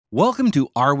Welcome to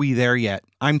Are We There Yet?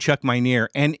 I'm Chuck Minear,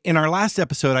 and in our last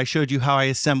episode, I showed you how I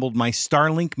assembled my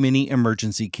Starlink Mini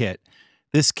emergency kit.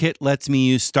 This kit lets me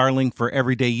use Starlink for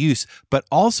everyday use, but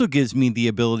also gives me the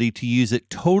ability to use it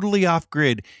totally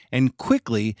off-grid and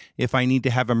quickly if I need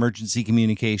to have emergency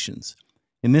communications.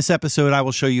 In this episode, I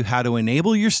will show you how to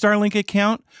enable your Starlink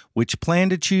account, which plan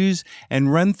to choose,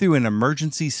 and run through an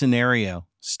emergency scenario.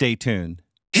 Stay tuned.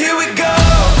 Here we go.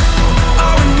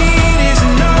 All we need is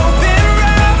an open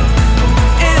road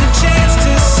and a chance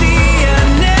to see a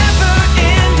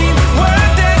never-ending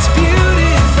world that's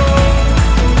beautiful.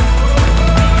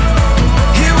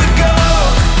 Here we go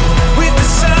with the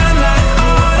sunlight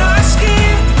on our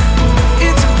skin.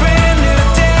 It's a brand new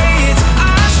day. It's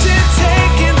ours to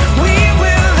take and we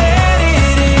will let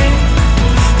it in.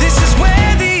 This is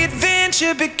where the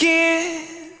adventure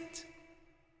begins.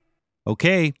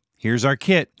 Okay. Here's our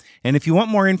kit, and if you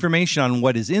want more information on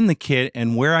what is in the kit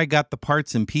and where I got the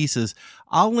parts and pieces,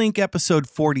 I'll link episode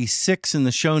 46 in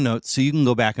the show notes so you can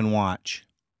go back and watch.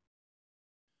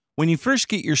 When you first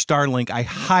get your Starlink, I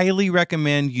highly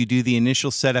recommend you do the initial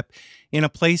setup in a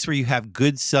place where you have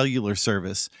good cellular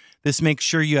service. This makes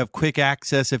sure you have quick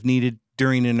access if needed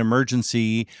during an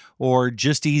emergency or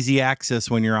just easy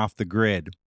access when you're off the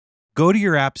grid. Go to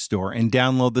your app store and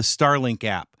download the Starlink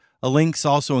app. A link's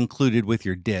also included with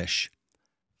your dish.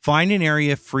 Find an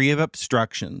area free of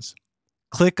obstructions.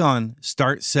 Click on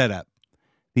Start Setup.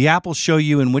 The app will show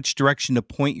you in which direction to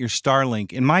point your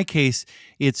Starlink. In my case,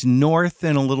 it's north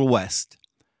and a little west.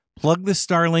 Plug the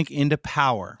Starlink into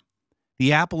power.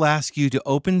 The app will ask you to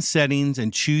open settings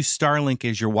and choose Starlink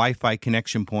as your Wi-Fi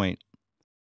connection point.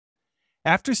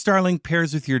 After Starlink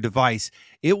pairs with your device,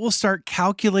 it will start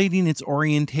calculating its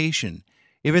orientation.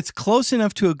 If it's close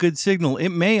enough to a good signal, it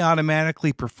may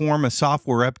automatically perform a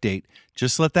software update.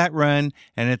 Just let that run,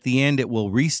 and at the end, it will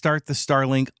restart the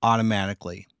Starlink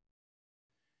automatically.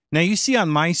 Now you see on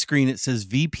my screen it says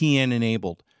VPN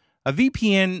enabled. A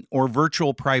VPN, or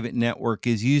virtual private network,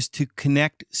 is used to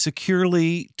connect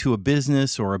securely to a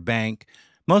business or a bank.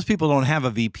 Most people don't have a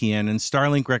VPN, and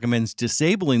Starlink recommends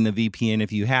disabling the VPN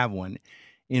if you have one.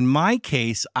 In my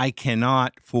case, I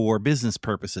cannot for business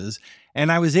purposes, and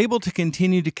I was able to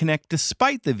continue to connect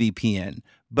despite the VPN.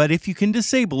 But if you can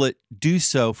disable it, do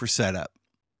so for setup.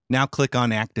 Now click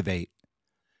on Activate.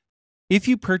 If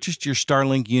you purchased your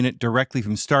Starlink unit directly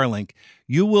from Starlink,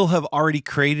 you will have already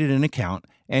created an account,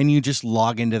 and you just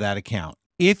log into that account.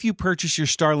 If you purchase your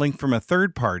Starlink from a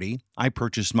third party, I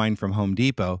purchased mine from Home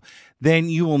Depot, then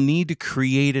you will need to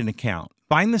create an account.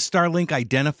 Find the Starlink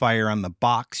identifier on the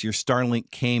box your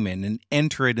Starlink came in and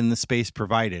enter it in the space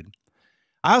provided.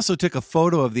 I also took a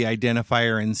photo of the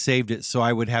identifier and saved it so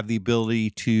I would have the ability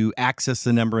to access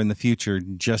the number in the future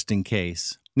just in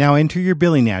case. Now enter your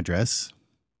billing address.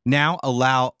 Now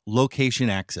allow location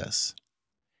access.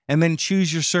 And then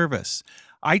choose your service.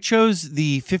 I chose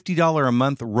the $50 a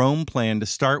month roam plan to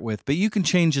start with, but you can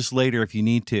change this later if you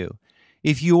need to.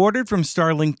 If you ordered from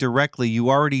Starlink directly, you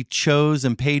already chose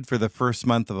and paid for the first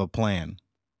month of a plan.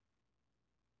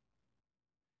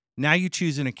 Now you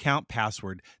choose an account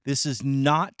password. This is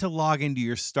not to log into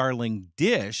your Starlink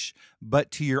dish,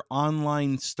 but to your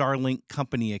online Starlink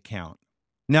company account.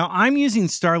 Now I'm using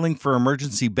Starlink for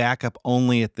emergency backup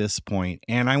only at this point,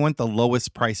 and I want the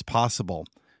lowest price possible.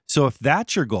 So if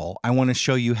that's your goal, I want to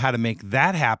show you how to make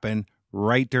that happen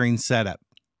right during setup.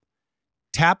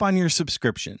 Tap on your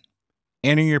subscription.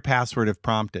 Enter your password if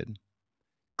prompted.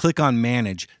 Click on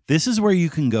Manage. This is where you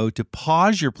can go to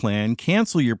pause your plan,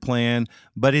 cancel your plan,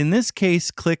 but in this case,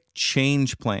 click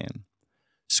Change Plan.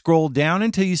 Scroll down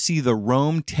until you see the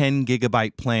Roam 10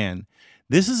 GB plan.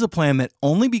 This is a plan that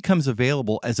only becomes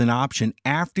available as an option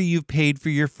after you've paid for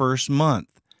your first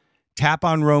month. Tap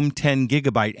on Roam 10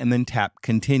 GB and then tap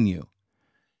Continue.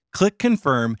 Click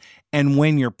Confirm, and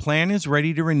when your plan is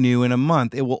ready to renew in a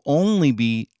month, it will only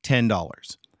be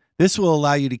 $10. This will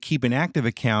allow you to keep an active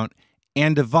account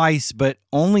and device, but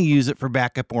only use it for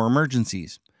backup or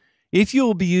emergencies. If you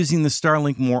will be using the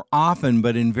Starlink more often,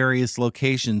 but in various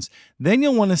locations, then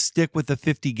you'll want to stick with the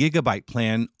 50 GB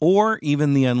plan or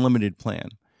even the unlimited plan.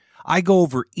 I go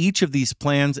over each of these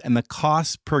plans and the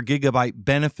cost per gigabyte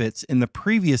benefits in the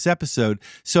previous episode,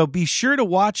 so be sure to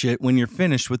watch it when you're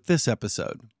finished with this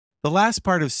episode. The last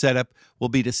part of setup will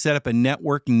be to set up a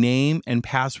network name and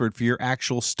password for your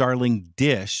actual Starlink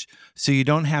dish so you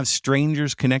don't have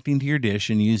strangers connecting to your dish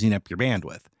and using up your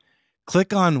bandwidth.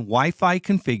 Click on Wi-Fi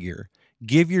Configure,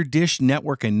 give your dish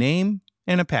network a name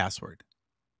and a password,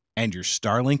 and your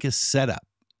Starlink is set up.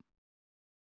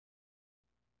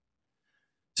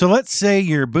 So let's say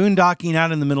you're boondocking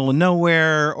out in the middle of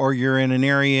nowhere, or you're in an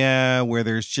area where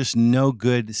there's just no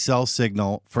good cell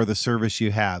signal for the service you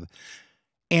have,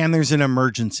 and there's an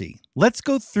emergency. Let's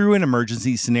go through an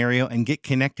emergency scenario and get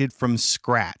connected from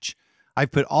scratch.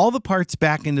 I've put all the parts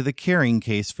back into the carrying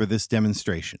case for this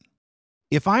demonstration.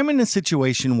 If I'm in a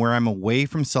situation where I'm away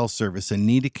from cell service and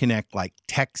need to connect, like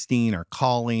texting or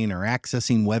calling or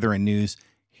accessing weather and news,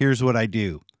 here's what I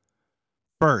do.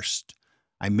 First,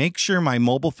 I make sure my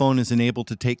mobile phone is enabled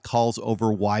to take calls over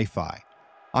Wi-Fi.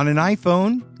 On an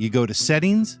iPhone, you go to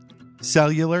Settings,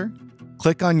 Cellular,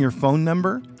 click on your phone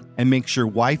number, and make sure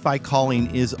Wi-Fi calling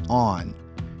is on.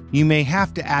 You may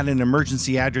have to add an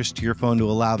emergency address to your phone to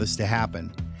allow this to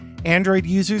happen. Android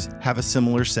users have a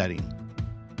similar setting.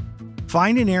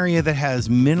 Find an area that has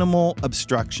minimal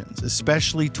obstructions,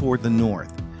 especially toward the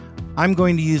north. I'm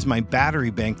going to use my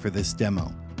battery bank for this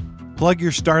demo. Plug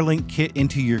your Starlink kit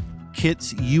into your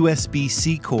kit's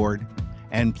USB-C cord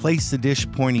and place the dish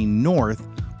pointing north,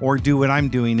 or do what I'm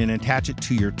doing and attach it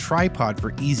to your tripod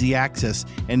for easy access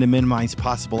and to minimize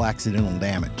possible accidental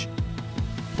damage.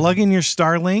 Plug in your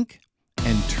Starlink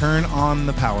and turn on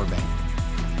the power bank.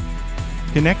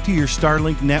 Connect to your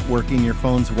Starlink network in your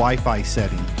phone's Wi-Fi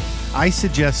setting. I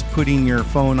suggest putting your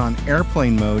phone on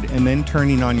airplane mode and then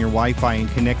turning on your Wi-Fi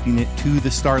and connecting it to the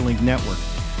Starlink network.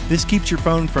 This keeps your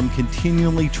phone from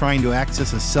continually trying to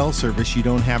access a cell service you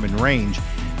don't have in range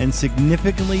and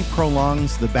significantly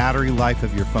prolongs the battery life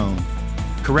of your phone.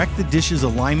 Correct the dish's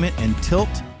alignment and tilt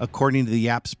according to the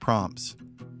app's prompts.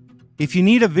 If you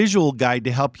need a visual guide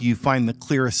to help you find the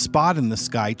clearest spot in the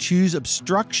sky, choose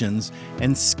obstructions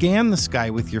and scan the sky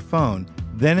with your phone,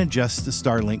 then adjust the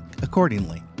Starlink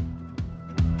accordingly.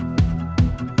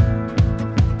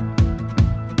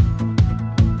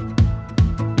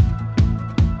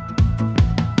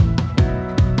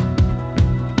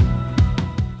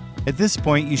 At this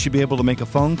point, you should be able to make a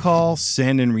phone call,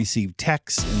 send and receive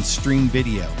texts, and stream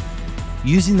video.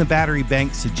 Using the battery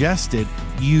bank suggested,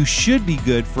 you should be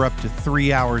good for up to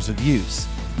 3 hours of use,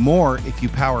 more if you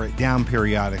power it down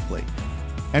periodically.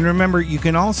 And remember, you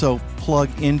can also plug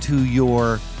into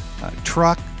your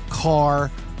truck,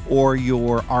 car, or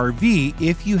your RV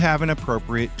if you have an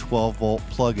appropriate 12-volt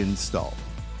plug installed.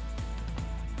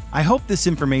 I hope this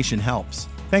information helps.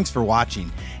 Thanks for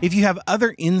watching. If you have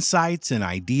other insights and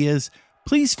ideas,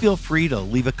 please feel free to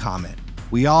leave a comment.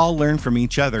 We all learn from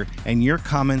each other, and your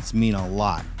comments mean a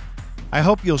lot. I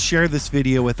hope you'll share this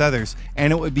video with others,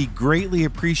 and it would be greatly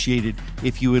appreciated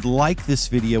if you would like this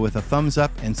video with a thumbs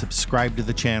up and subscribe to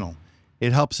the channel.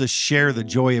 It helps us share the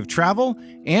joy of travel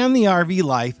and the RV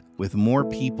life with more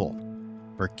people.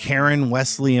 For Karen,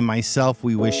 Wesley, and myself,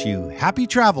 we wish you happy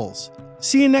travels.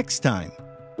 See you next time.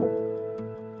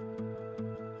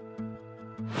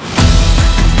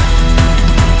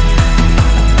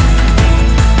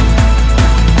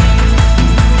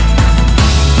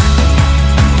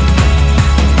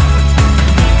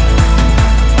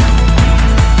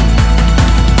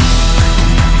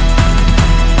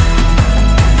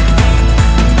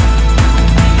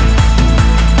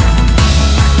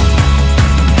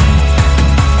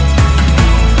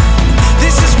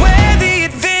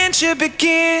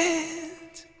 Begin.